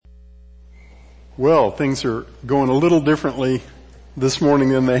Well, things are going a little differently this morning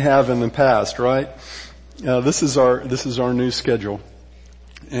than they have in the past, right? This is our new schedule,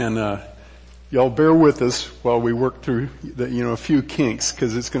 and y'all bear with us while we work through a few kinks,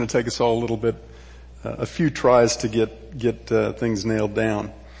 because it's going to take us all a little bit, a few tries to get things nailed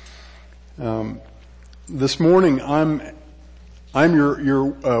down. This morning, I'm your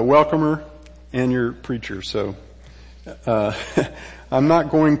welcomer and your preacher, so I'm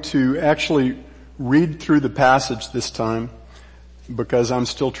not going to actually read through the passage this time because I'm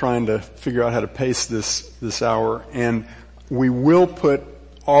still trying to figure out how to pace this hour, and we will put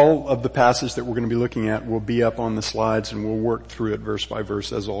all of the passage that we're going to be looking at will be up on the slides, and we'll work through it verse by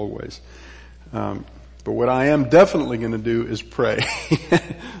verse as always. But what I am definitely going to do is pray.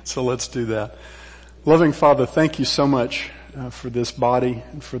 So let's do that. Loving Father, thank you so much for this body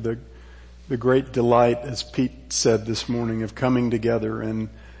and for the great delight, as Pete said this morning, of coming together and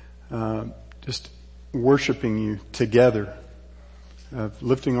just worshiping you together,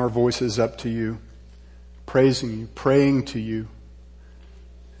 lifting our voices up to you, praising you, praying to you,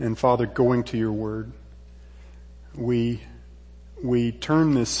 and Father, going to your word. We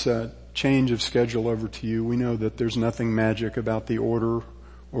turn this change of schedule over to you. We know that there's nothing magic about the order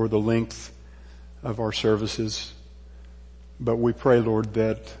or the length of our services, but we pray, Lord,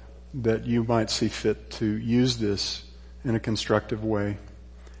 that you might see fit to use this in a constructive way.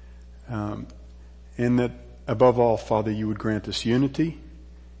 And that above all, Father, you would grant us unity.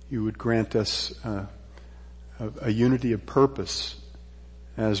 You would grant us a unity of purpose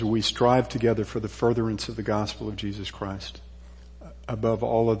as we strive together for the furtherance of the gospel of Jesus Christ above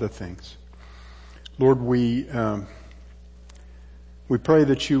all other things. Lord, we pray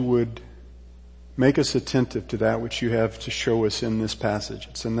that you would make us attentive to that which you have to show us in this passage.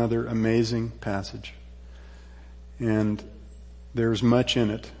 It's another amazing passage, and there's much in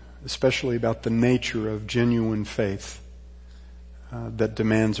it, especially about the nature of genuine faith that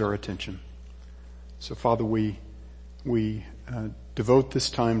demands our attention. So, Father, we devote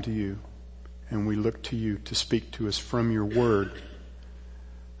this time to you, and we look to you to speak to us from your word.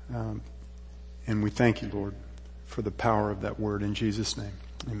 And we thank you, Lord, for the power of that word. In Jesus' name,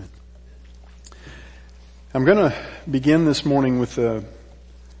 amen. I'm going to begin this morning with a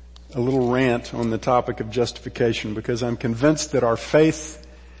little rant on the topic of justification, because I'm convinced that our faith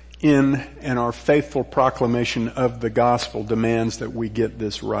in and our faithful proclamation of the gospel demands that we get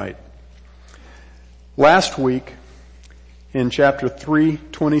this right. Last week, in chapter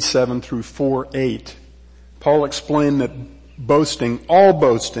 3:27 through 4:8, Paul explained that all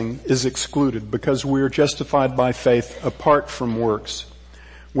boasting is excluded because we are justified by faith apart from works,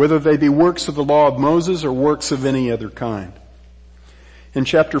 whether they be works of the law of Moses or works of any other kind. In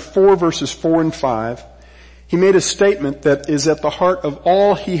chapter 4, verses 4 and 5, he made a statement that is at the heart of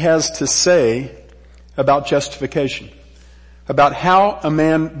all he has to say about justification, about how a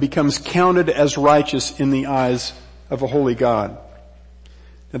man becomes counted as righteous in the eyes of a holy God.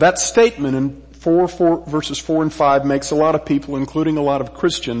 Now, that statement in verses 4 and 5 makes a lot of people, including a lot of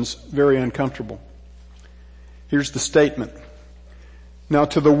Christians, very uncomfortable. Here's the statement. Now,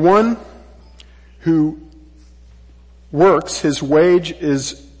 to the one who works, his wage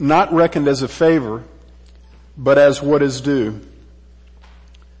is not reckoned as a favor, but as what is due.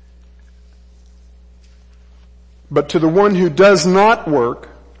 But to the one who does not work,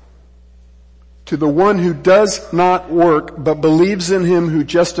 but believes in him who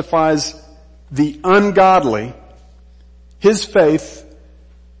justifies the ungodly, his faith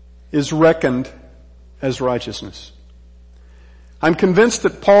is reckoned as righteousness. I'm convinced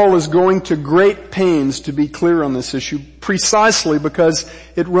that Paul is going to great pains to be clear on this issue, precisely because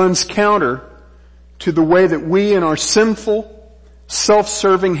it runs counter to the way that we, in our sinful,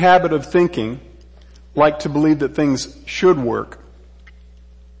 self-serving habit of thinking, like to believe that things should work.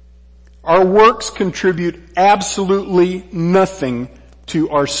 Our works contribute absolutely nothing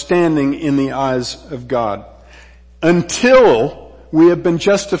to our standing in the eyes of God. Until we have been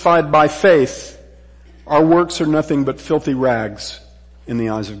justified by faith, our works are nothing but filthy rags in the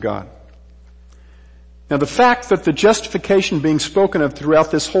eyes of God. Now, the fact that the justification being spoken of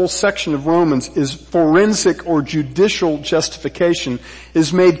throughout this whole section of Romans is forensic or judicial justification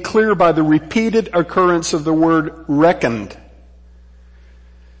is made clear by the repeated occurrence of the word reckoned.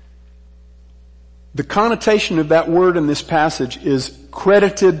 The connotation of that word in this passage is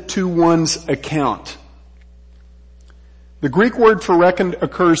credited to one's account. The Greek word for reckoned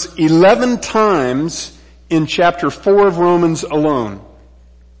occurs 11 times in chapter 4 of Romans alone.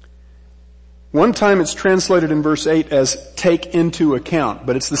 One time it's translated in verse 8 as take into account,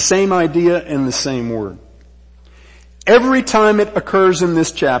 but it's the same idea and the same word. Every time it occurs in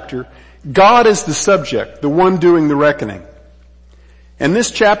this chapter, God is the subject, the one doing the reckoning. And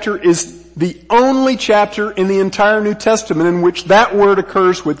this chapter is the only chapter in the entire New Testament in which that word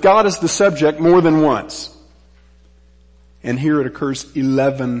occurs with God as the subject more than once. And here it occurs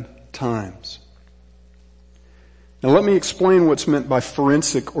 11 times. Now let me explain what's meant by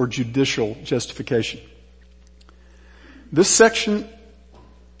forensic or judicial justification. This section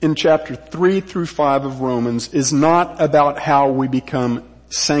in chapter 3 through 5 of Romans is not about how we become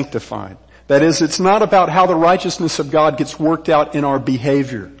sanctified. That is, it's not about how the righteousness of God gets worked out in our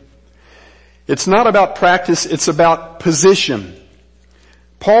behavior. It's not about practice, it's about position.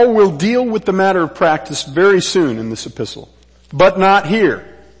 Paul will deal with the matter of practice very soon in this epistle, but not here.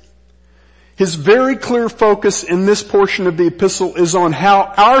 His very clear focus in this portion of the epistle is on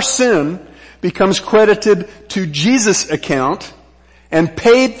how our sin becomes credited to Jesus' account and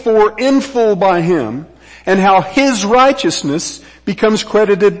paid for in full by Him, and how His righteousness becomes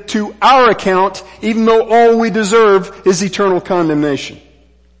credited to our account even though all we deserve is eternal condemnation.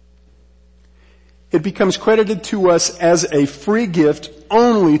 It becomes credited to us as a free gift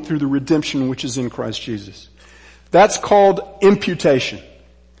only through the redemption which is in Christ Jesus. That's called imputation.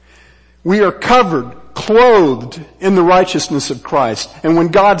 We are covered, clothed in the righteousness of Christ. And when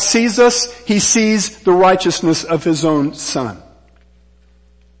God sees us, He sees the righteousness of His own Son.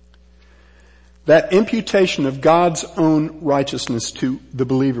 That imputation of God's own righteousness to the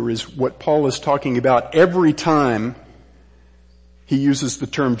believer is what Paul is talking about every time he uses the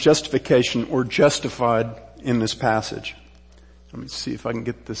term justification or justified in this passage. Let me see if I can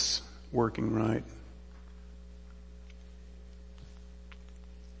get this working right.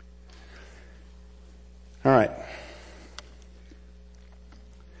 All right.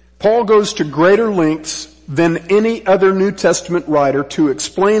 Paul goes to greater lengths than any other New Testament writer to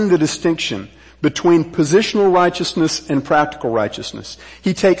explain the distinction between positional righteousness and practical righteousness.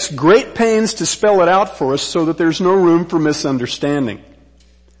 He takes great pains to spell it out for us so that there's no room for misunderstanding.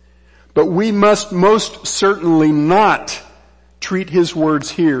 But we must most certainly not treat his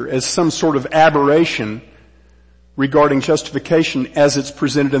words here as some sort of aberration regarding justification as it's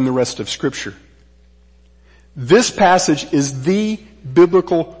presented in the rest of Scripture. This passage is the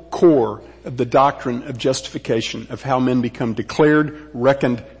biblical core of the doctrine of justification, of how men become declared,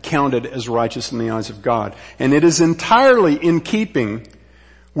 reckoned, counted as righteous in the eyes of God. And it is entirely in keeping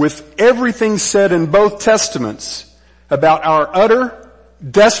with everything said in both Testaments about our utter,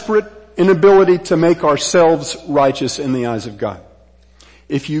 desperate inability to make ourselves righteous in the eyes of God.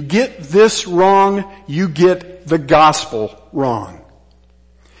 If you get this wrong, you get the gospel wrong.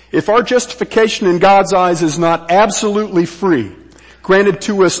 If our justification in God's eyes is not absolutely free, granted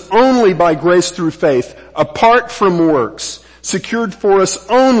to us only by grace through faith, apart from works, secured for us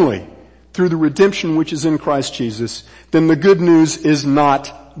only through the redemption which is in Christ Jesus, then the good news is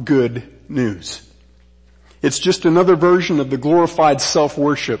not good news. It's just another version of the glorified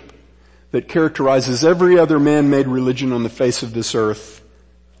self-worship that characterizes every other man-made religion on the face of this earth.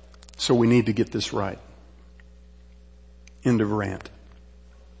 So we need to get this right. End of rant.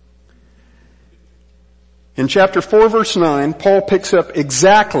 In chapter 4 verse 9, Paul picks up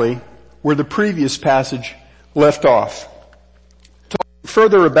exactly where the previous passage left off. Talking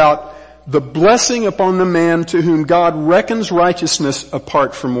further about the blessing upon the man to whom God reckons righteousness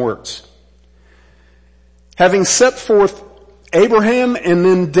apart from works. Having set forth Abraham and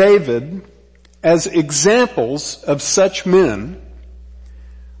then David as examples of such men,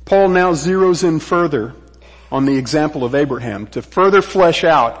 Paul now zeroes in further on the example of Abraham to further flesh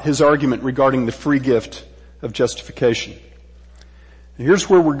out his argument regarding the free gift of justification. And here's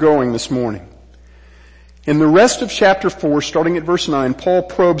where we're going this morning. In the rest of chapter 4, starting at verse 9, Paul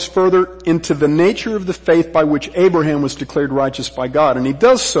probes further into the nature of the faith by which Abraham was declared righteous by God. And he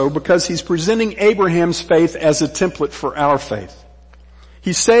does so because he's presenting Abraham's faith as a template for our faith.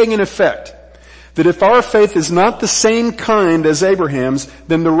 He's saying in effect that if our faith is not the same kind as Abraham's,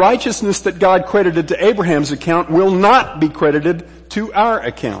 then the righteousness that God credited to Abraham's account will not be credited to our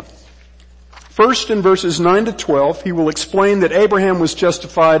account. First, in verses 9 to 12, he will explain that Abraham was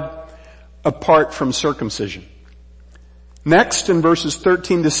justified apart from circumcision. Next, in verses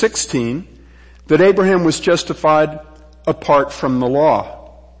 13 to 16, that Abraham was justified apart from the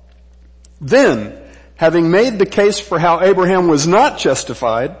law. Then, having made the case for how Abraham was not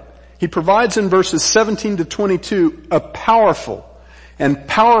justified, he provides in verses 17 to 22 a powerful and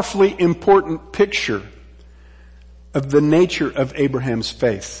powerfully important picture of the nature of Abraham's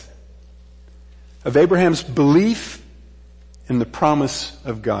faith, of Abraham's belief in the promise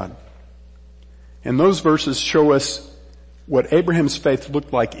of God. And those verses show us what Abraham's faith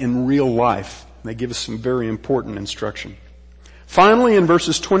looked like in real life. They give us some very important instruction. Finally, in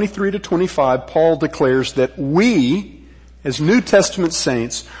verses 23 to 25, Paul declares that we, as New Testament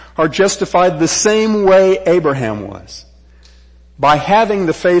saints, are justified the same way Abraham was. By having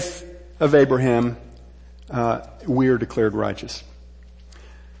the faith of Abraham, we are declared righteous.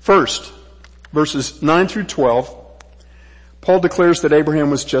 First, verses 9 through 12, Paul declares that Abraham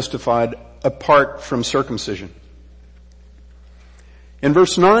was justified apart from circumcision. In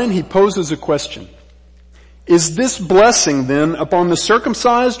verse 9, he poses a question. Is this blessing then upon the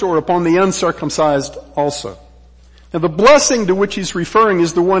circumcised or upon the uncircumcised also? Now the blessing to which he's referring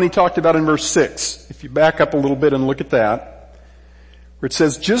is the one he talked about in verse 6. If you back up a little bit and look at that, where it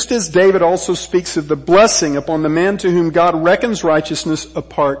says, just as David also speaks of the blessing upon the man to whom God reckons righteousness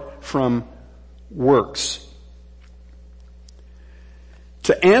apart from works.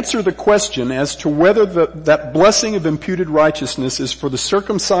 To answer the question as to whether that blessing of imputed righteousness is for the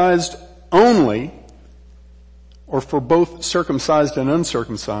circumcised only, or for both circumcised and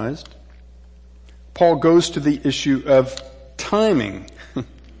uncircumcised, Paul goes to the issue of timing.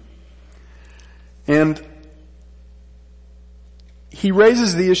 And he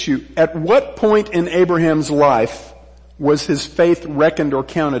raises the issue, at what point in Abraham's life was his faith reckoned or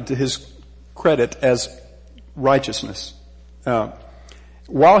counted to his credit as righteousness?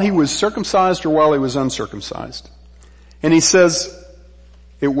 While he was circumcised or while he was uncircumcised? And he says,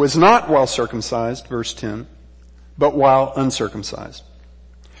 it was not while circumcised, verse 10, but while uncircumcised.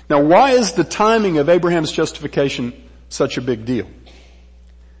 Now why is the timing of Abraham's justification such a big deal?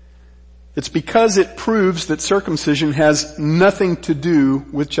 It's because it proves that circumcision has nothing to do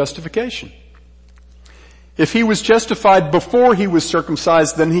with justification. If he was justified before he was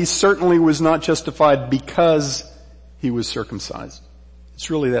circumcised, then he certainly was not justified because he was circumcised.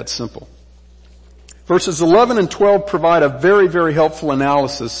 It's really that simple. Verses 11 and 12 provide a very, very helpful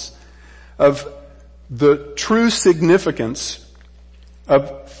analysis of the true significance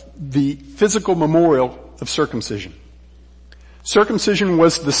of the physical memorial of circumcision. Circumcision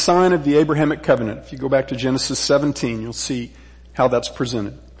was the sign of the Abrahamic covenant. If you go back to Genesis 17, you'll see how that's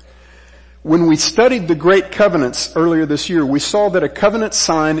presented. When we studied the great covenants earlier this year, we saw that a covenant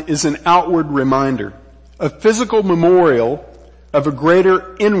sign is an outward reminder, a physical memorial of a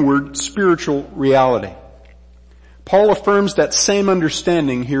greater inward spiritual reality. Paul affirms that same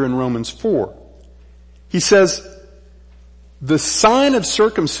understanding here in Romans 4. He says, the sign of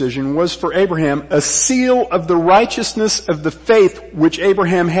circumcision was for Abraham a seal of the righteousness of the faith which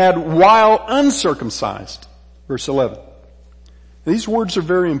Abraham had while uncircumcised. Verse 11. These words are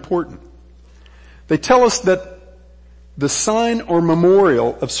very important. They tell us that the sign or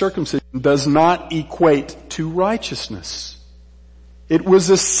memorial of circumcision does not equate to righteousness. It was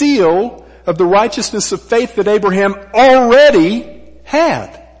a seal of the righteousness of faith that Abraham already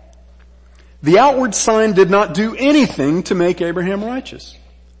had. The outward sign did not do anything to make Abraham righteous.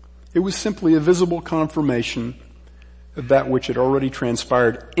 It was simply a visible confirmation of that which had already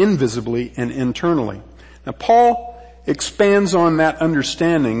transpired invisibly and internally. Now Paul expands on that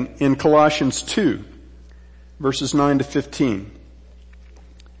understanding in Colossians 2, verses 9 to 15.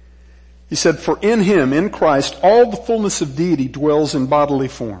 He said, for in him, in Christ, all the fullness of deity dwells in bodily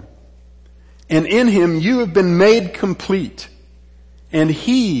form. And in him you have been made complete. And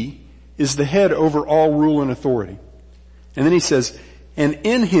he is the head over all rule and authority. And then he says, and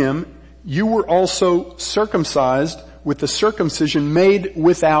in him you were also circumcised with the circumcision made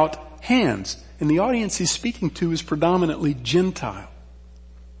without hands. And the audience he's speaking to is predominantly Gentile.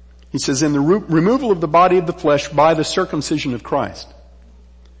 He says, in the removal of the body of the flesh by the circumcision of Christ.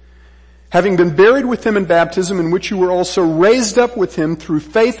 Having been buried with him in baptism, in which you were also raised up with him through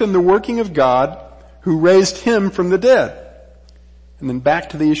faith in the working of God, who raised him from the dead. And then back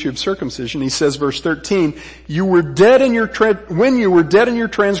to the issue of circumcision, he says, verse 13, when you were dead in your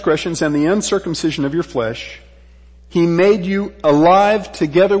transgressions and the uncircumcision of your flesh, he made you alive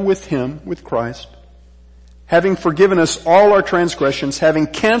together with him, with Christ, having forgiven us all our transgressions, having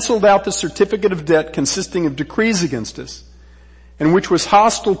canceled out the certificate of debt consisting of decrees against us, and which was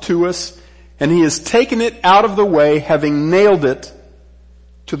hostile to us, and he has taken it out of the way, having nailed it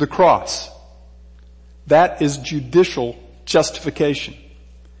to the cross. That is judicial justification.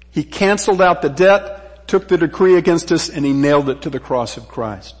 He canceled out the debt, took the decree against us, and he nailed it to the cross of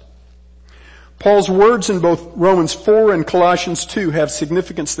Christ. Paul's words in both Romans 4 and Colossians 2 have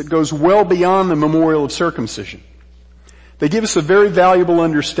significance that goes well beyond the memorial of circumcision. They give us a very valuable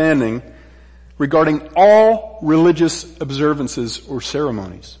understanding regarding all religious observances or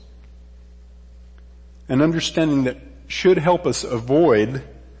ceremonies. An understanding that should help us avoid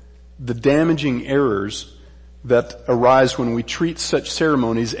the damaging errors that arise when we treat such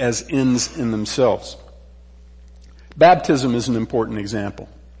ceremonies as ends in themselves. Baptism is an important example.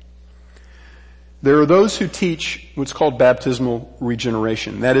 There are those who teach what's called baptismal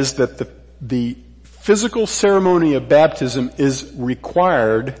regeneration. That is that the physical ceremony of baptism is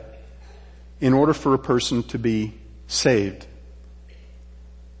required in order for a person to be saved.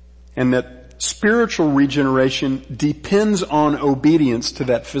 And that spiritual regeneration depends on obedience to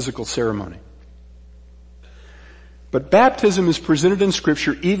that physical ceremony. But baptism is presented in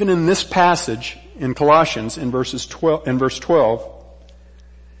Scripture, even in this passage in Colossians in verse 12,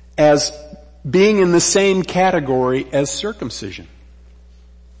 as being in the same category as circumcision.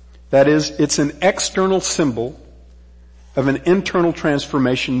 That is, it's an external symbol of an internal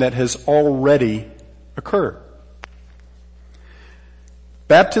transformation that has already occurred.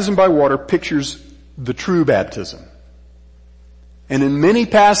 Baptism by water pictures the true baptism. And in many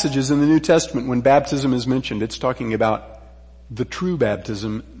passages in the New Testament, when baptism is mentioned, it's talking about the true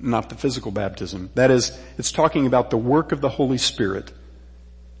baptism, not the physical baptism. That is, it's talking about the work of the Holy Spirit,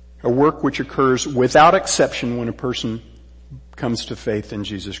 a work which occurs without exception when a person comes to faith in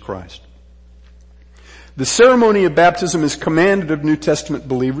Jesus Christ. The ceremony of baptism is commanded of New Testament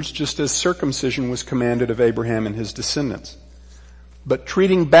believers, just as circumcision was commanded of Abraham and his descendants. But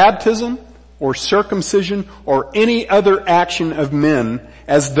treating baptism or circumcision or any other action of men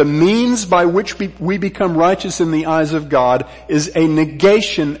as the means by which we become righteous in the eyes of God is a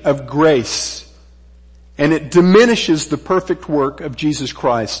negation of grace. And it diminishes the perfect work of Jesus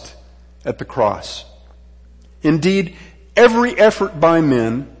Christ at the cross. Indeed, every effort by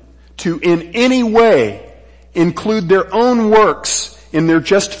men to in any way include their own works in their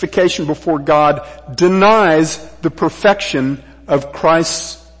justification before God denies the perfection of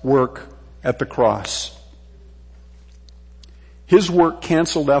Christ's work at the cross. His work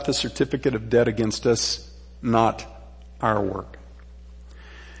canceled out the certificate of debt against us, not our work.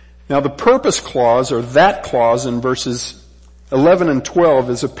 Now the purpose clause, or that clause in verses 11 and 12,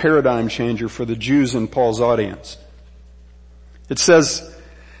 is a paradigm changer for the Jews in Paul's audience. It says,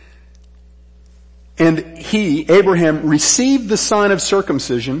 and he, Abraham, received the sign of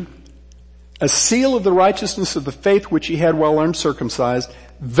circumcision, a seal of the righteousness of the faith which he had while uncircumcised,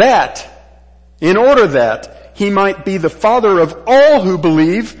 in order that he might be the father of all who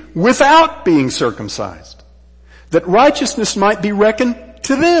believe without being circumcised, that righteousness might be reckoned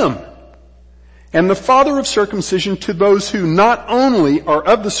to them, and the father of circumcision to those who not only are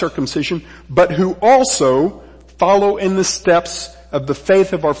of the circumcision, but who also follow in the steps of the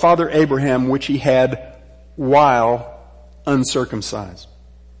faith of our father Abraham, which he had while uncircumcised.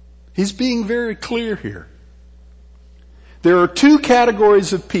 He's being very clear here. There are two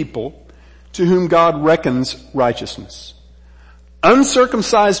categories of people to whom God reckons righteousness.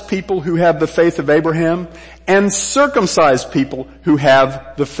 Uncircumcised people who have the faith of Abraham, and circumcised people who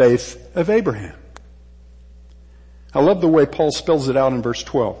have the faith of Abraham. I love the way Paul spells it out in verse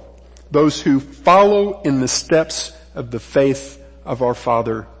 12. Those who follow in the steps of the faith of our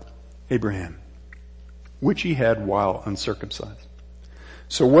father Abraham, which he had while uncircumcised.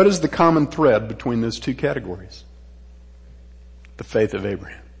 So what is the common thread between those two categories? The faith of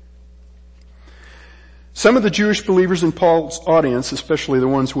Abraham. Some of the Jewish believers in Paul's audience, especially the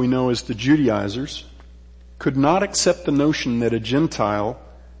ones we know as the Judaizers, could not accept the notion that a Gentile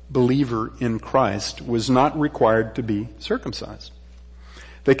believer in Christ was not required to be circumcised.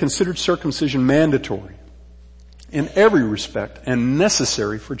 They considered circumcision mandatory in every respect and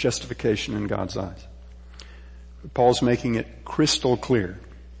necessary for justification in God's eyes. But Paul's making it crystal clear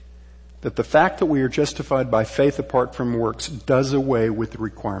that the fact that we are justified by faith apart from works does away with the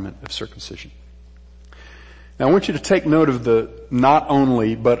requirement of circumcision. Now I want you to take note of the not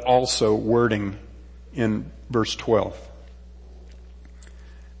only but also wording in verse 12,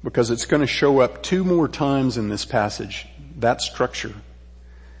 because it's going to show up two more times in this passage, that structure.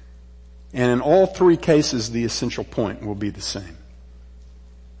 And in all three cases, the essential point will be the same.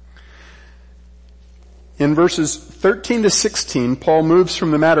 In verses 13 to 16, Paul moves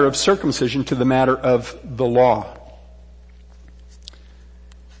from the matter of circumcision to the matter of the law.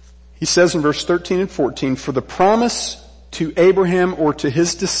 He says in verse 13 and 14, for the promise to Abraham or to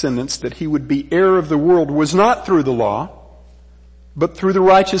his descendants that he would be heir of the world was not through the law, but through the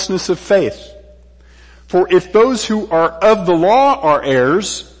righteousness of faith. For if those who are of the law are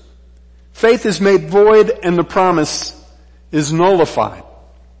heirs, faith is made void and the promise is nullified.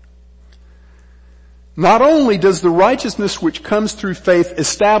 Not only does the righteousness which comes through faith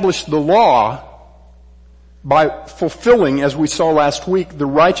establish the law by fulfilling, as we saw last week, the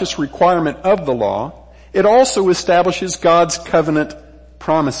righteous requirement of the law, it also establishes God's covenant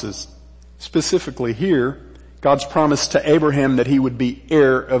promises. Specifically here, God's promise to Abraham that he would be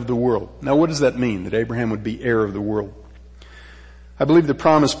heir of the world. Now what does that mean, that Abraham would be heir of the world? I believe the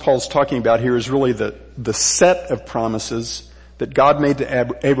promise Paul's talking about here is really the set of promises that God made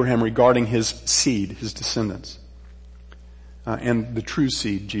to Abraham regarding his seed, his descendants, and the true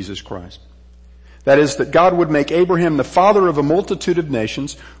seed, Jesus Christ. That is, that God would make Abraham the father of a multitude of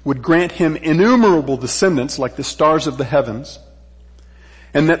nations, would grant him innumerable descendants like the stars of the heavens,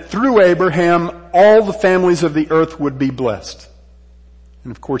 and that through Abraham all the families of the earth would be blessed.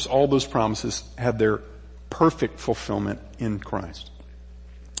 And of course all those promises had their perfect fulfillment in Christ.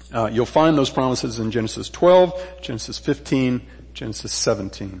 You'll find those promises in Genesis 12, Genesis 15, Genesis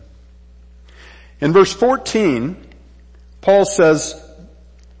 17. In verse 14, Paul says,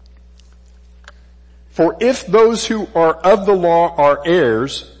 "For if those who are of the law are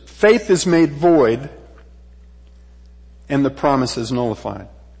heirs, faith is made void and the promise is nullified."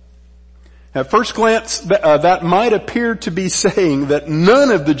 At first glance, that might appear to be saying that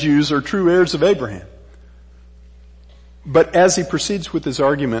none of the Jews are true heirs of Abraham. But as he proceeds with his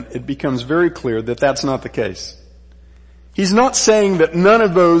argument, it becomes very clear that that's not the case. He's not saying that none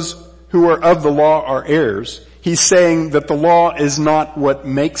of those who are of the law are heirs. He's saying that the law is not what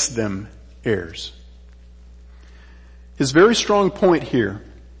makes them heirs. His very strong point here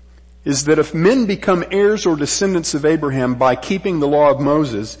is that if men become heirs or descendants of Abraham by keeping the law of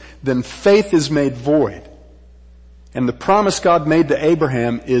Moses, then faith is made void. And the promise God made to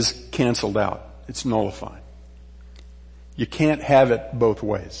Abraham is canceled out. It's nullified. You can't have it both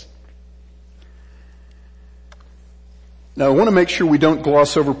ways. Now I want to make sure we don't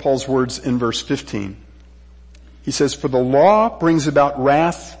gloss over Paul's words in verse 15. He says, "For the law brings about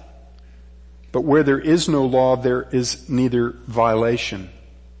wrath, but where there is no law, there is neither violation."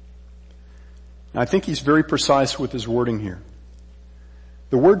 Now, I think he's very precise with his wording here.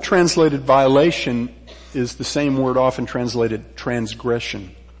 The word translated violation is the same word often translated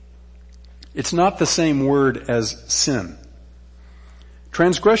transgression. It's not the same word as sin.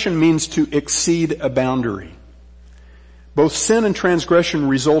 Transgression means to exceed a boundary. Both sin and transgression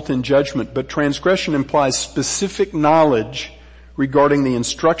result in judgment, but transgression implies specific knowledge regarding the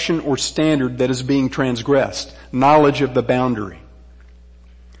instruction or standard that is being transgressed, knowledge of the boundary.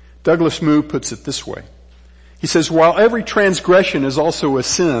 Douglas Moo puts it this way. He says, while every transgression is also a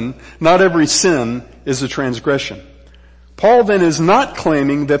sin, not every sin is a transgression. Paul then is not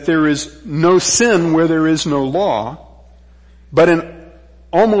claiming that there is no sin where there is no law, but in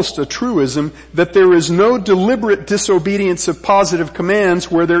almost a truism that there is no deliberate disobedience of positive commands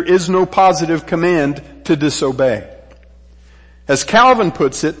where there is no positive command to disobey. As Calvin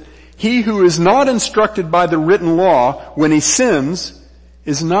puts it, he who is not instructed by the written law when he sins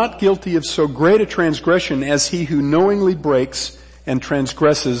is not guilty of so great a transgression as he who knowingly breaks and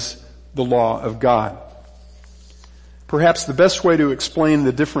transgresses the law of God. Perhaps the best way to explain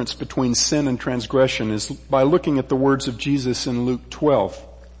the difference between sin and transgression is by looking at the words of Jesus in Luke 12.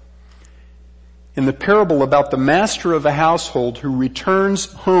 In the parable about the master of a household who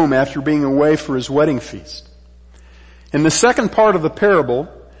returns home after being away for his wedding feast. In the second part of the parable,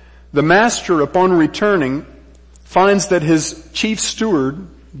 the master, upon returning, finds that his chief steward,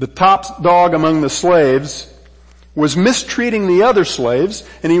 the top dog among the slaves, was mistreating the other slaves,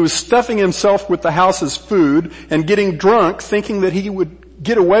 and he was stuffing himself with the house's food and getting drunk, thinking that he would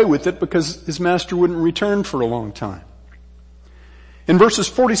get away with it because his master wouldn't return for a long time. In verses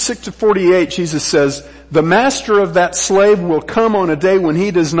 46 to 48, Jesus says, "The master of that slave will come on a day when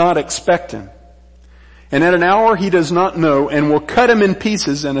he does not expect him, and at an hour he does not know, and will cut him in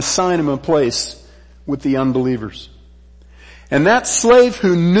pieces and assign him a place with the unbelievers. And that slave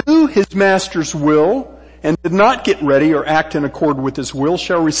who knew his master's will and did not get ready or act in accord with his will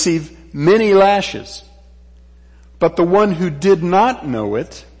shall receive many lashes. But the one who did not know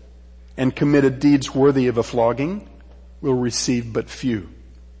it and committed deeds worthy of a flogging will receive but few.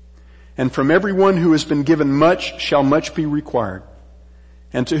 And from everyone who has been given much shall much be required.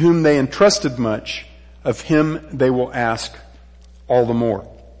 And to whom they entrusted much, of him they will ask all the more."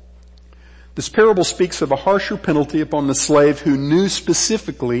 This parable speaks of a harsher penalty upon the slave who knew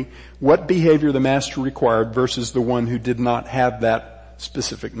specifically what behavior the master required versus the one who did not have that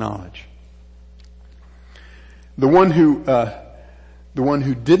specific knowledge. The one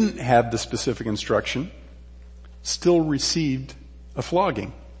who didn't have the specific instruction still received a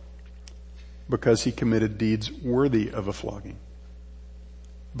flogging because he committed deeds worthy of a flogging.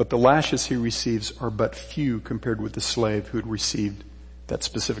 But the lashes he receives are but few compared with the slave who had received that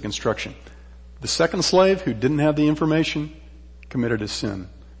specific instruction. The second slave who didn't have the information committed a sin.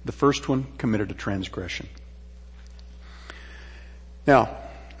 The first one committed a transgression. Now,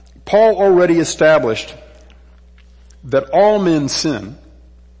 Paul already established that all men sin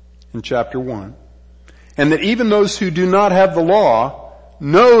in chapter 1, and that even those who do not have the law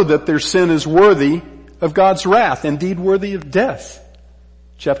know that their sin is worthy of God's wrath, indeed worthy of death.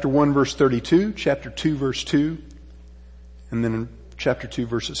 Chapter 1 verse 32, chapter 2 verse 2, and then in chapter 2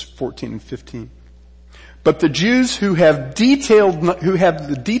 verses 14 and 15. But the Jews who have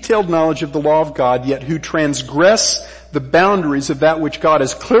the detailed knowledge of the law of God, yet who transgress the boundaries of that which God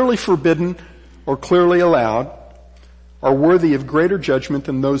has clearly forbidden or clearly allowed, are worthy of greater judgment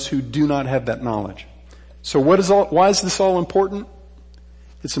than those who do not have that knowledge. So why is this all important?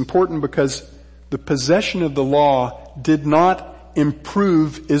 It's important because the possession of the law did not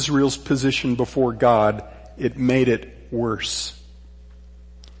improve Israel's position before God. It made it worse.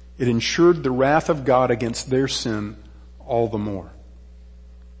 It ensured the wrath of God against their sin all the more.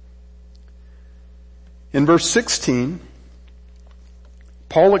 In verse 16,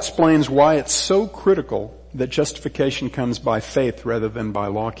 Paul explains why it's so critical that justification comes by faith rather than by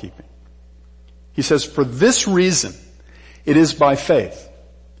law keeping. He says, for this reason, it is by faith,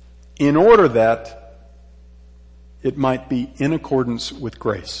 in order that it might be in accordance with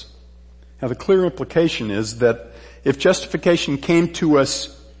grace. Now the clear implication is that if justification came to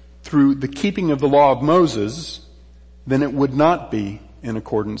us through the keeping of the law of Moses, then it would not be in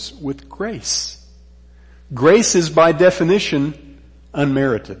accordance with grace. Grace is by definition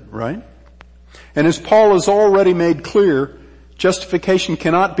unmerited, right? And as Paul has already made clear, justification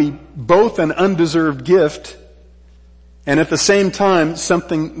cannot be both an undeserved gift and at the same time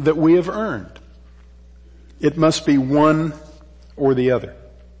something that we have earned. It must be one or the other.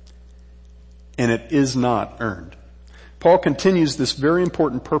 And it is not earned. Paul continues this very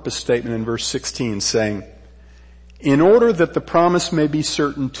important purpose statement in verse 16 saying, in order that the promise may be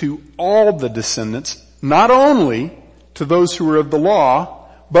certain to all the descendants, not only to those who are of the law,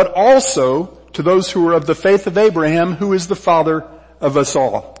 but also to those who are of the faith of Abraham, who is the father of us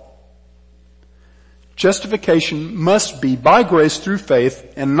all. Justification must be by grace through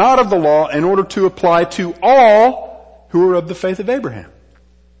faith and not of the law in order to apply to all who are of the faith of Abraham.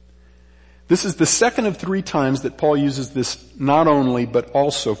 This is the second of 3 times that Paul uses this not only but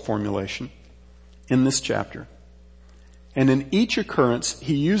also formulation in this chapter. And in each occurrence,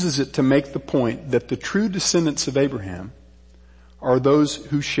 he uses it to make the point that the true descendants of Abraham are those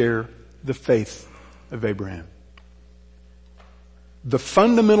who share the faith of Abraham. The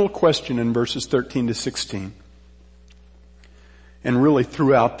fundamental question in verses 13 to 16, and really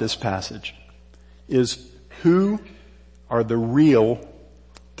throughout this passage, is who are the real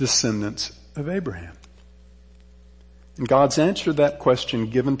descendants of Abraham? And God's answer to that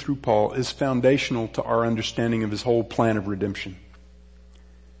question given through Paul is foundational to our understanding of his whole plan of redemption.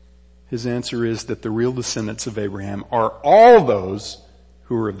 His answer is that the real descendants of Abraham are all those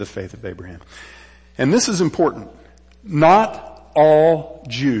who are of the faith of Abraham. And this is important. Not all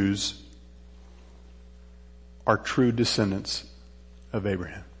Jews are true descendants of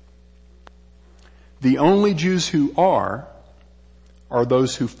Abraham. The only Jews who are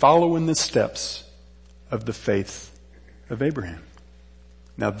those who follow in the steps of the faith of Abraham.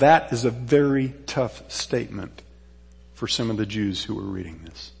 Now that is a very tough statement for some of the Jews who are reading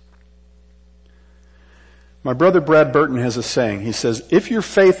this. My brother Brad Burton has a saying. He says, if your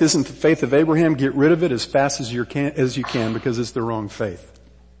faith isn't the faith of Abraham, get rid of it as fast as you can because it's the wrong faith.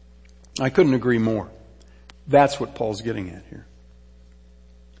 I couldn't agree more. That's what Paul's getting at here.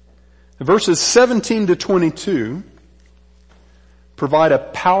 The verses 17 to 22 provide a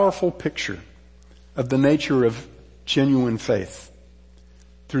powerful picture of the nature of genuine faith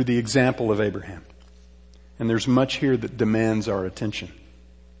through the example of Abraham. And there's much here that demands our attention.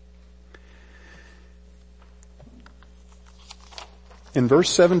 In verse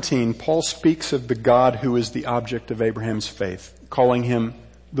 17, Paul speaks of the God who is the object of Abraham's faith, calling him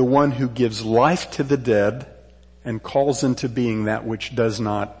the one who gives life to the dead and calls into being that which does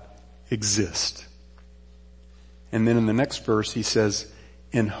not exist. And then in the next verse he says,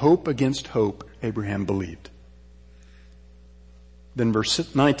 in hope against hope, Abraham believed. Then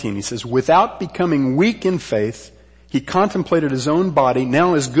verse 19, he says, without becoming weak in faith, he contemplated his own body,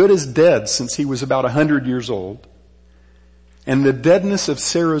 now as good as dead since he was about 100 years old, and the deadness of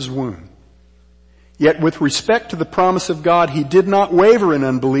Sarah's womb. Yet with respect to the promise of God, he did not waver in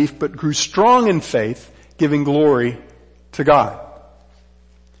unbelief, but grew strong in faith, giving glory to God.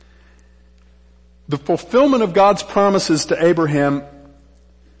 The fulfillment of God's promises to Abraham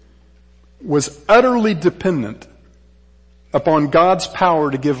was utterly dependent upon God's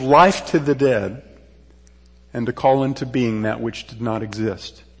power to give life to the dead and to call into being that which did not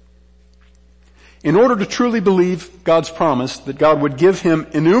exist. in order to truly believe God's promise that God would give him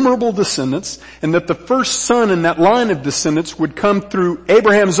innumerable descendants and that the first son in that line of descendants would come through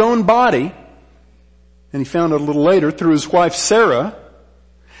Abraham's own body, and he found out a little later through his wife Sarah,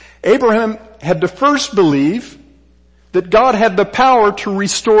 Abraham had to first believe that God had the power to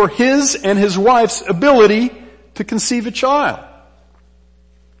restore his and his wife's ability to conceive a child.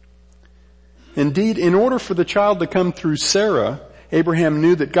 Indeed, in order for the child to come through Sarah, Abraham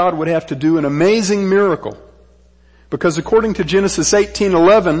knew that God would have to do an amazing miracle. Because according to Genesis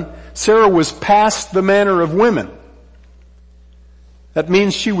 18:11, Sarah was past the manner of women. That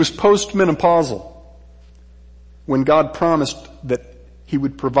means she was postmenopausal when God promised that he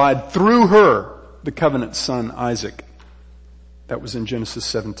would provide through her the covenant son Isaac. That was in Genesis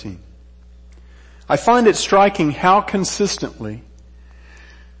 17. I find it striking how consistently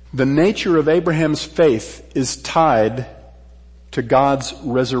the nature of Abraham's faith is tied to God's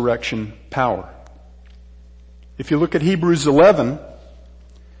resurrection power. If you look at Hebrews 11,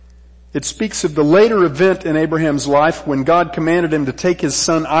 it speaks of the later event in Abraham's life when God commanded him to take his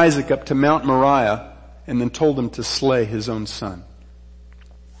son Isaac up to Mount Moriah and then told him to slay his own son.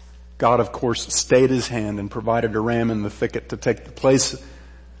 God, of course, stayed his hand and provided a ram in the thicket to take the place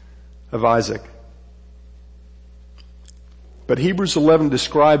of Isaac. But Hebrews 11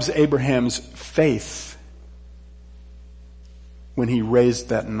 describes Abraham's faith when he raised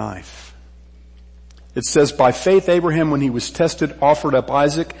that knife. It says, by faith Abraham, when he was tested, offered up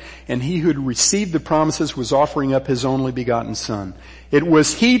Isaac, and he who had received the promises was offering up his only begotten son. It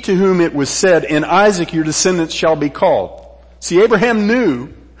was he to whom it was said, in Isaac your descendants shall be called. See, Abraham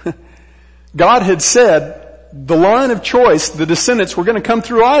knew God had said the line of choice, the descendants, were going to come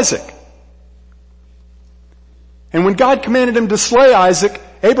through Isaac. And when God commanded him to slay Isaac,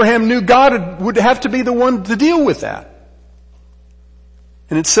 Abraham knew God would have to be the one to deal with that.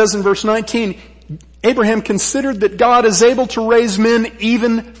 And it says in verse 19, Abraham considered that God is able to raise men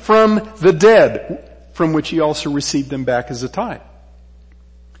even from the dead, from which he also received them back as a type.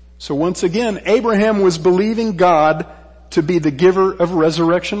 So once again, Abraham was believing God to be the giver of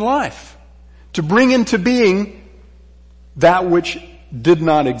resurrection life, to bring into being that which did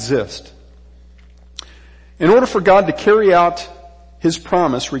not exist. In order for God to carry out his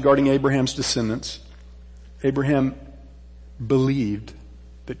promise regarding Abraham's descendants, Abraham believed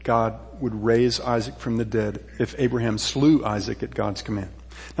that God would raise Isaac from the dead if Abraham slew Isaac at God's command.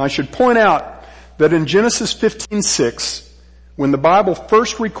 Now I should point out that in Genesis 15:6, when the Bible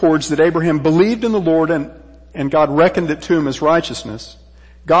first records that Abraham believed in the Lord and God reckoned it to him as righteousness,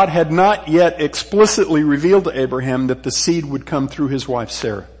 God had not yet explicitly revealed to Abraham that the seed would come through his wife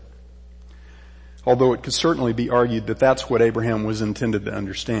Sarah. Although it could certainly be argued that that's what Abraham was intended to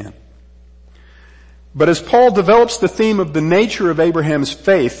understand. But as Paul develops the theme of the nature of Abraham's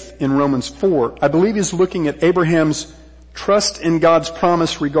faith in Romans 4, I believe he's looking at Abraham's trust in God's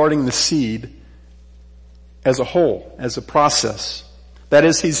promise regarding the seed as a whole, as a process. That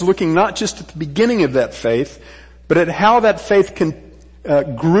is, he's looking not just at the beginning of that faith, but at how that faith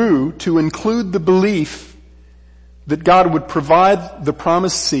grew to include the belief that God would provide the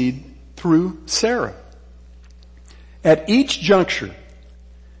promised seed through Sarah. At each juncture,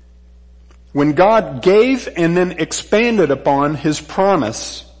 when God gave and then expanded upon his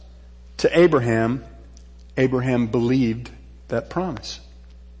promise to Abraham, Abraham believed that promise.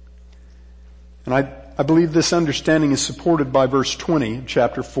 And I believe this understanding is supported by verse 20 of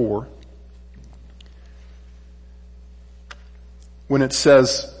chapter 4, when it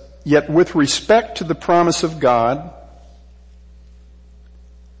says, yet with respect to the promise of God,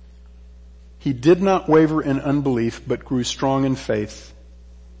 he did not waver in unbelief, but grew strong in faith,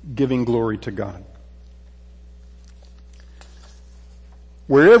 giving glory to God.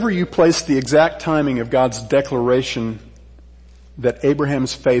 Wherever you place the exact timing of God's declaration that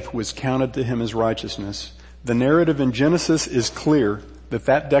Abraham's faith was counted to him as righteousness, the narrative in Genesis is clear that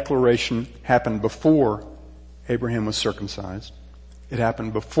that declaration happened before Abraham was circumcised. It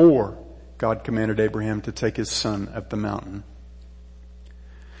happened before God commanded Abraham to take his son up the mountain.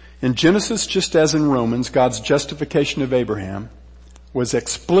 In Genesis, just as in Romans, God's justification of Abraham was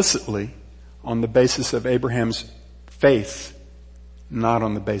explicitly on the basis of Abraham's faith, not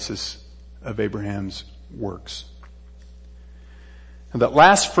on the basis of Abraham's works. And that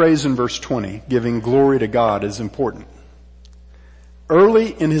last phrase in verse 20, giving glory to God, is important.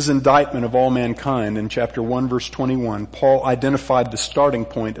 Early in his indictment of all mankind, in chapter 1 verse 21, Paul identified the starting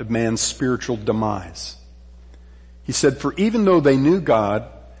point of man's spiritual demise. He said, for even though they knew God,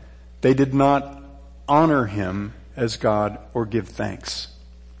 they did not honor him as God or give thanks.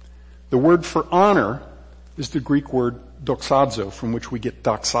 The word for honor is the Greek word doxazo, from which we get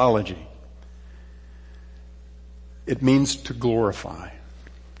doxology. It means to glorify.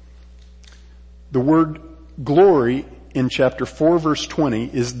 The word glory in chapter 4 verse 20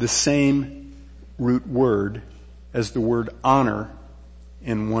 is the same root word as the word honor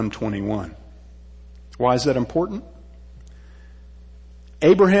in 121. Why is that important?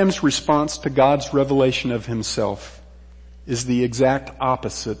 Abraham's response to God's revelation of himself is the exact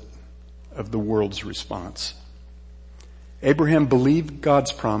opposite of the world's response. Abraham believed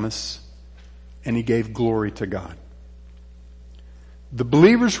God's promise and he gave glory to God. The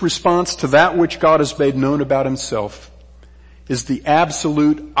believer's response to that which God has made known about himself is the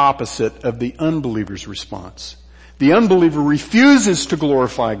absolute opposite of the unbeliever's response. The unbeliever refuses to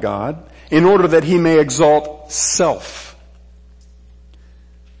glorify God in order that he may exalt self.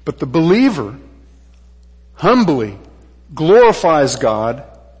 But the believer humbly glorifies God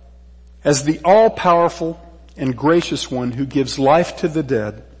as the all-powerful and gracious one who gives life to the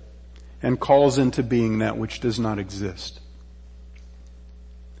dead and calls into being that which does not exist.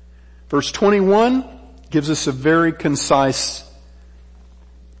 Verse 21 gives us a very concise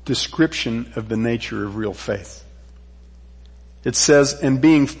description of the nature of real faith. It says, and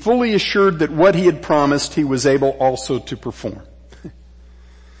being fully assured that what he had promised he was able also to perform.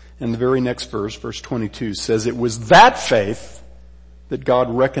 And the very next verse, verse 22, says it was that faith that God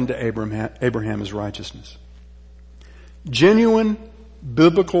reckoned to Abraham as righteousness. Genuine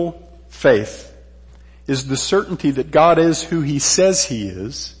biblical faith is the certainty that God is who he says he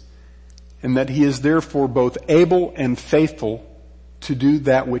is, and that he is therefore both able and faithful to do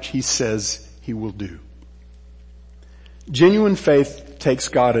that which he says he will do. Genuine faith takes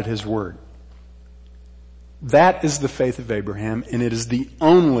God at his word. That is the faith of Abraham, and it is the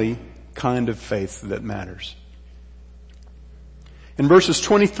only kind of faith that matters. In verses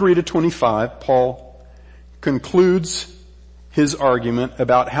 23 to 25, Paul concludes his argument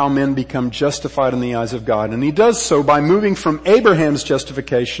about how men become justified in the eyes of God. And he does so by moving from Abraham's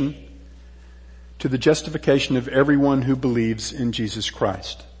justification to the justification of everyone who believes in Jesus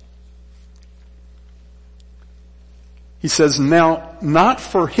Christ. He says, now, not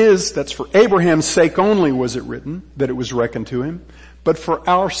for his, that's for Abraham's sake only was it written that it was reckoned to him, but for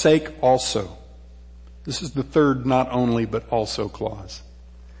our sake also. This is the third not only but also clause.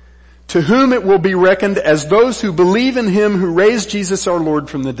 To whom it will be reckoned as those who believe in him who raised Jesus our Lord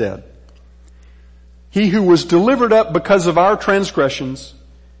from the dead. He who was delivered up because of our transgressions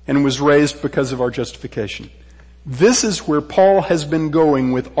and was raised because of our justification. This is where Paul has been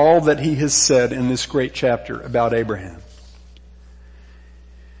going with all that he has said in this great chapter about Abraham.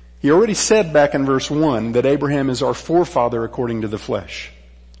 He already said back in verse 1 that Abraham is our forefather according to the flesh.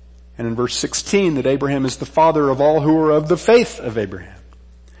 And in verse 16 that Abraham is the father of all who are of the faith of Abraham.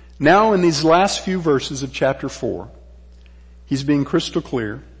 Now in these last few verses of chapter 4, he's being crystal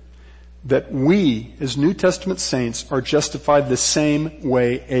clear that we as New Testament saints are justified the same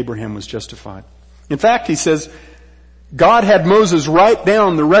way Abraham was justified. In fact, he says, God had Moses write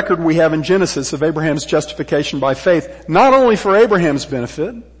down the record we have in Genesis of Abraham's justification by faith, not only for Abraham's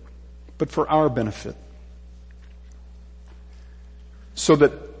benefit, but for our benefit. So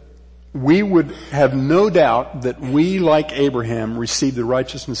that we would have no doubt that we, like Abraham, receive the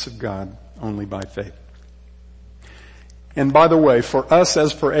righteousness of God only by faith. And by the way, for us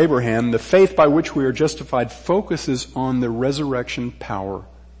as for Abraham, the faith by which we are justified focuses on the resurrection power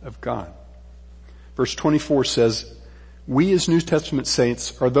of God. Verse 24 says, we as New Testament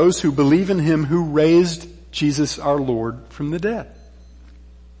saints are those who believe in him who raised Jesus our Lord from the dead.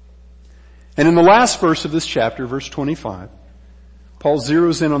 And in the last verse of this chapter, verse 25, Paul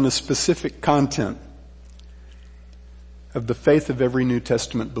zeroes in on the specific content of the faith of every New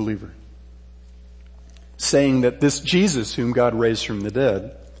Testament believer, saying that this Jesus whom God raised from the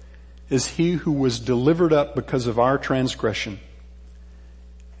dead is he who was delivered up because of our transgression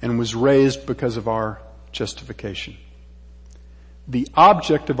and was raised because of our justification. The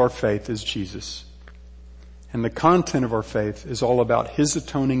object of our faith is Jesus. And the content of our faith is all about his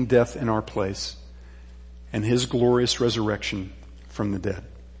atoning death in our place and his glorious resurrection from the dead.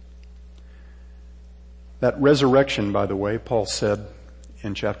 That resurrection, by the way, Paul said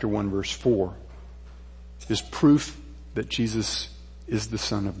in chapter 1 verse 4, is proof that Jesus is the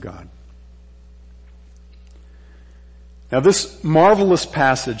Son of God. Now this marvelous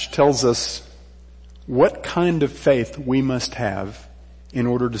passage tells us what kind of faith we must have in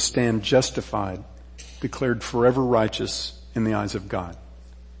order to stand justified, declared forever righteous in the eyes of God.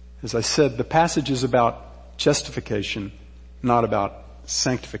 As I said, the passage is about justification, not about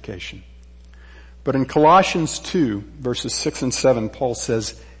sanctification. But in Colossians 2, verses 6 and 7, Paul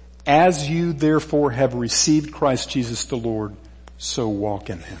says, as you therefore have received Christ Jesus the Lord, so walk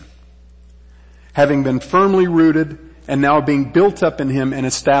in him. having been firmly rooted and now being built up in him and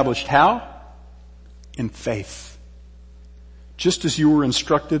established. How? In faith. Just as you were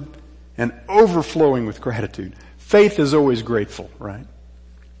instructed and overflowing with gratitude. Faith is always grateful, right?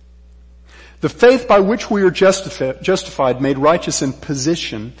 The faith by which we are justified, made righteous in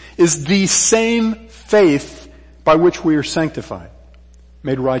position, is the same faith by which we are sanctified,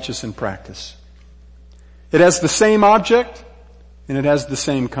 made righteous in practice. It has the same object and it has the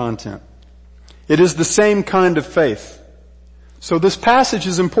same content. It is the same kind of faith. So this passage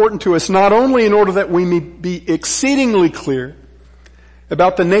is important to us not only in order that we may be exceedingly clear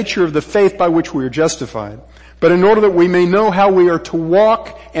about the nature of the faith by which we are justified, but in order that we may know how we are to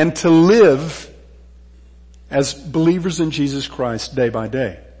walk and to live as believers in Jesus Christ day by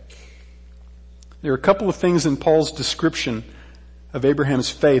day. There are a couple of things in Paul's description of Abraham's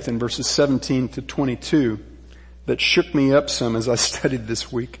faith in verses 17 to 22 that shook me up some as I studied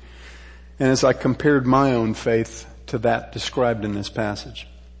this week and as I compared my own faith to that described in this passage.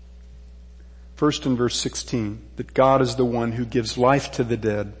 First in verse 16, that God is the one who gives life to the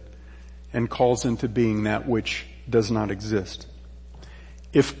dead and calls into being that which does not exist.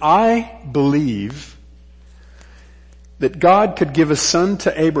 If I believe that God could give a son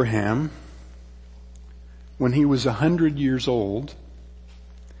to Abraham when he was 100 years old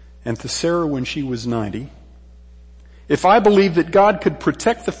and to Sarah when she was 90, if I believe that God could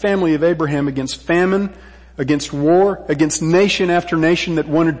protect the family of Abraham against famine, against war, against nation after nation that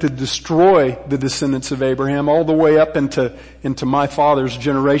wanted to destroy the descendants of Abraham all the way up into my father's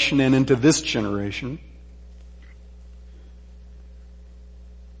generation and into this generation,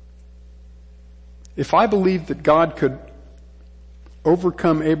 if I believe that God could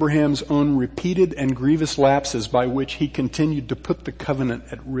overcome Abraham's own repeated and grievous lapses by which he continued to put the covenant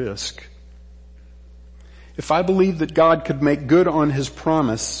at risk, if I believe that God could make good on his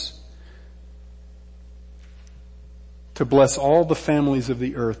promise to bless all the families of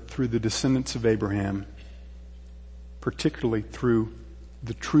the earth through the descendants of Abraham, particularly through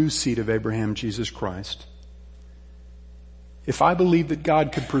the true seed of Abraham, Jesus Christ, if I believe that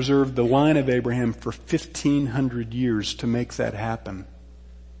God could preserve the line of Abraham for 1,500 years to make that happen,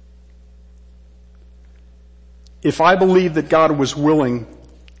 if I believe that God was willing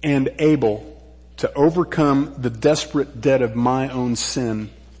and able to overcome the desperate debt of my own sin,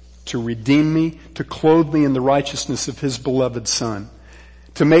 to redeem me, to clothe me in the righteousness of his beloved Son,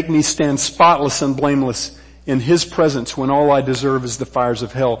 to make me stand spotless and blameless in his presence when all I deserve is the fires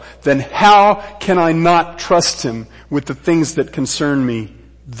of hell, then how can I not trust him with the things that concern me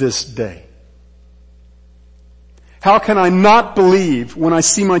this day? How can I not believe when I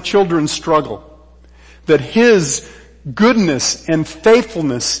see my children struggle that his goodness and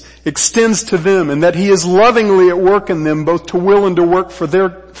faithfulness extends to them and that he is lovingly at work in them both to will and to work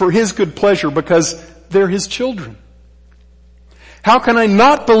for his good pleasure because they're his children? How can I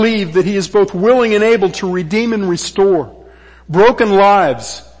not believe that he is both willing and able to redeem and restore broken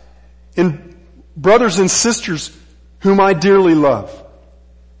lives in brothers and sisters whom I dearly love?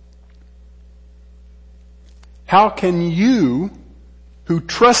 How can you, who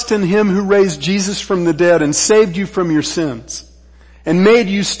trust in him who raised Jesus from the dead and saved you from your sins and made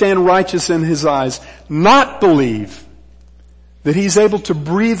you stand righteous in his eyes, not believe that he's able to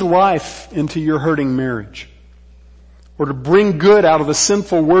breathe life into your hurting marriage, or to bring good out of the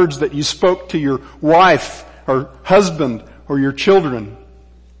sinful words that you spoke to your wife or husband or your children,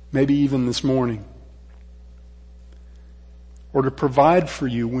 maybe even this morning, or to provide for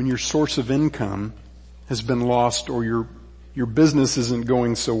you when your source of income has been lost, or your business isn't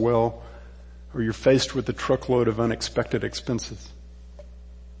going so well, or you're faced with a truckload of unexpected expenses.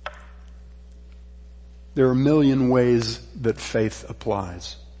 There are a million ways that faith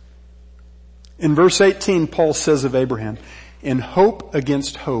applies. In verse 18, Paul says of Abraham, in hope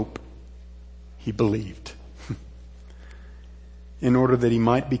against hope, he believed, in order that he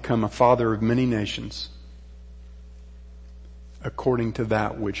might become a father of many nations, according to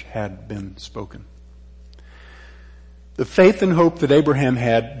that which had been spoken. The faith and hope that Abraham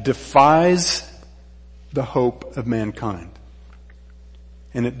had defies the hope of mankind.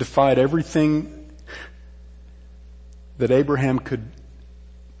 And it defied everything that Abraham could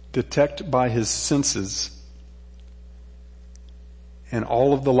detect by his senses and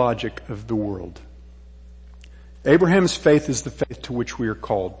all of the logic of the world. Abraham's faith is the faith to which we are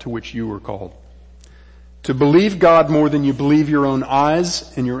called, to which you are called. To believe God more than you believe your own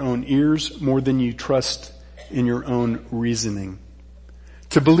eyes and your own ears, more than you trust in your own reasoning.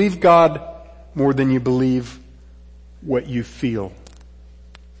 To believe God more than you believe what you feel.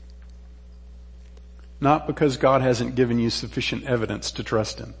 Not because God hasn't given you sufficient evidence to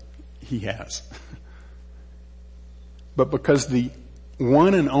trust him. he has. But because the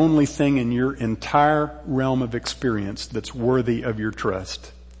one and only thing in your entire realm of experience that's worthy of your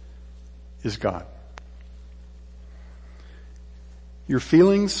trust is God. Your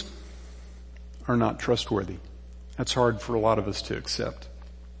feelings are not trustworthy. That's hard for a lot of us to accept.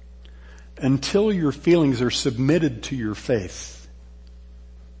 Until your feelings are submitted to your faith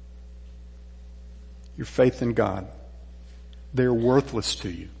in God, they're worthless to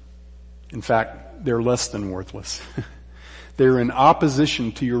you. In fact, they're less than worthless. They're in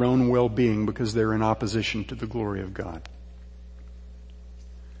opposition to your own well-being because they're in opposition to the glory of God.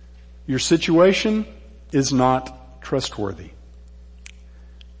 Your situation is not trustworthy.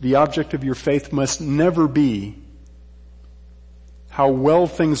 The object of your faith must never be how well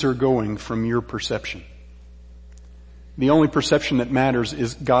things are going from your perception. The only perception that matters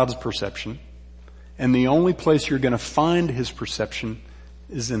is God's perception, and the only place you're going to find His perception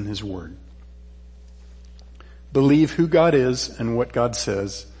is in His Word. Believe who God is and what God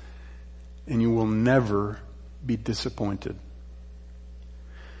says, and you will never be disappointed.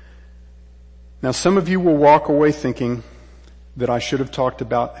 Now, some of you will walk away thinking that I should have talked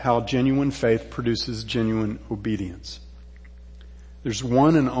about how genuine faith produces genuine obedience. There's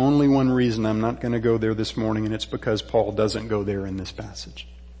one and only one reason I'm not going to go there this morning, and it's because Paul doesn't go there in this passage.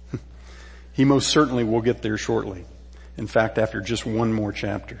 He most certainly will get there shortly. In fact, after just one more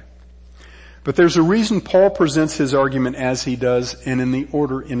chapter. But there's a reason Paul presents his argument as he does and in the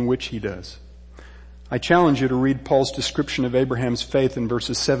order in which he does. I challenge you to read Paul's description of Abraham's faith in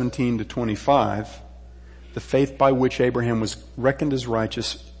verses 17 to 25, the faith by which Abraham was reckoned as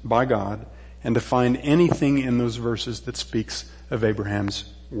righteous by God, and to find anything in those verses that speaks of Abraham's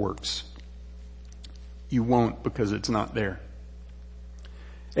works. You won't, because it's not there.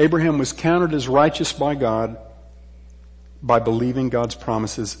 Abraham was counted as righteous by God by believing God's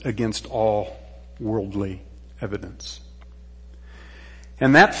promises against all worldly evidence.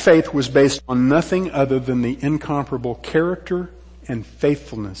 And that faith was based on nothing other than the incomparable character and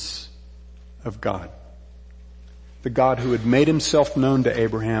faithfulness of God. The God who had made Himself known to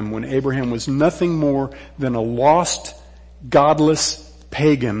Abraham when Abraham was nothing more than a lost, godless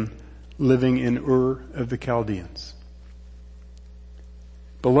pagan living in Ur of the Chaldeans.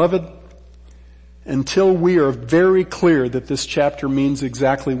 Beloved, until we are very clear that this chapter means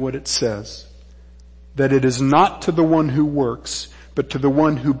exactly what it says, that it is not to the one who works, but to the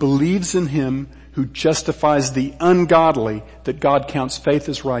one who believes in Him who justifies the ungodly, that God counts faith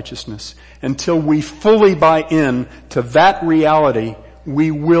as righteousness, until we fully buy in to that reality,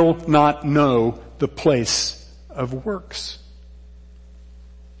 we will not know the place of works.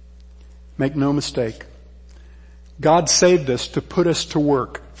 Make no mistake. God saved us to put us to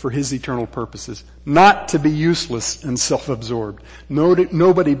work for His eternal purposes, not to be useless and self-absorbed.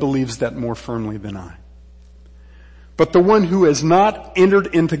 Nobody believes that more firmly than I. But the one who has not entered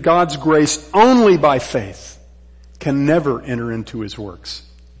into God's grace only by faith can never enter into His works.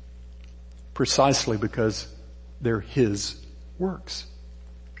 Precisely because they're His works,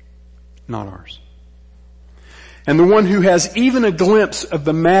 not ours. And the one who has even a glimpse of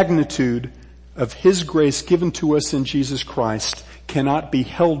the magnitude of His grace given to us in Jesus Christ cannot be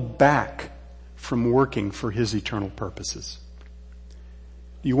held back from working for His eternal purposes.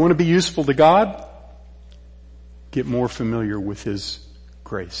 Do you want to be useful to God? Get more familiar with His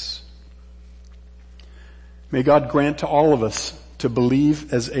grace. May God grant to all of us to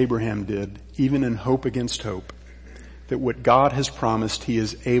believe as Abraham did, even in hope against hope, that what God has promised He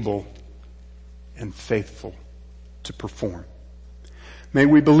is able and faithful to perform. May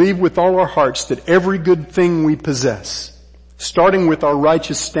we believe with all our hearts that every good thing we possess, starting with our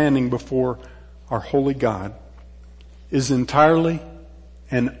righteous standing before our holy God, is entirely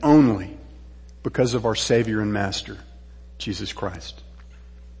and only because of our Savior and Master, Jesus Christ.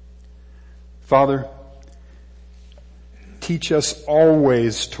 Father, teach us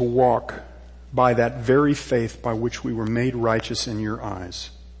always to walk by that very faith by which we were made righteous in Your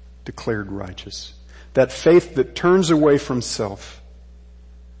eyes, declared righteous. That faith that turns away from self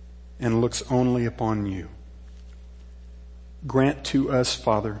and looks only upon You. Grant to us,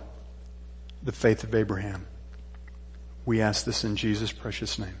 Father, the faith of Abraham. We ask this in Jesus'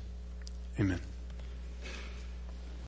 precious name. Amen.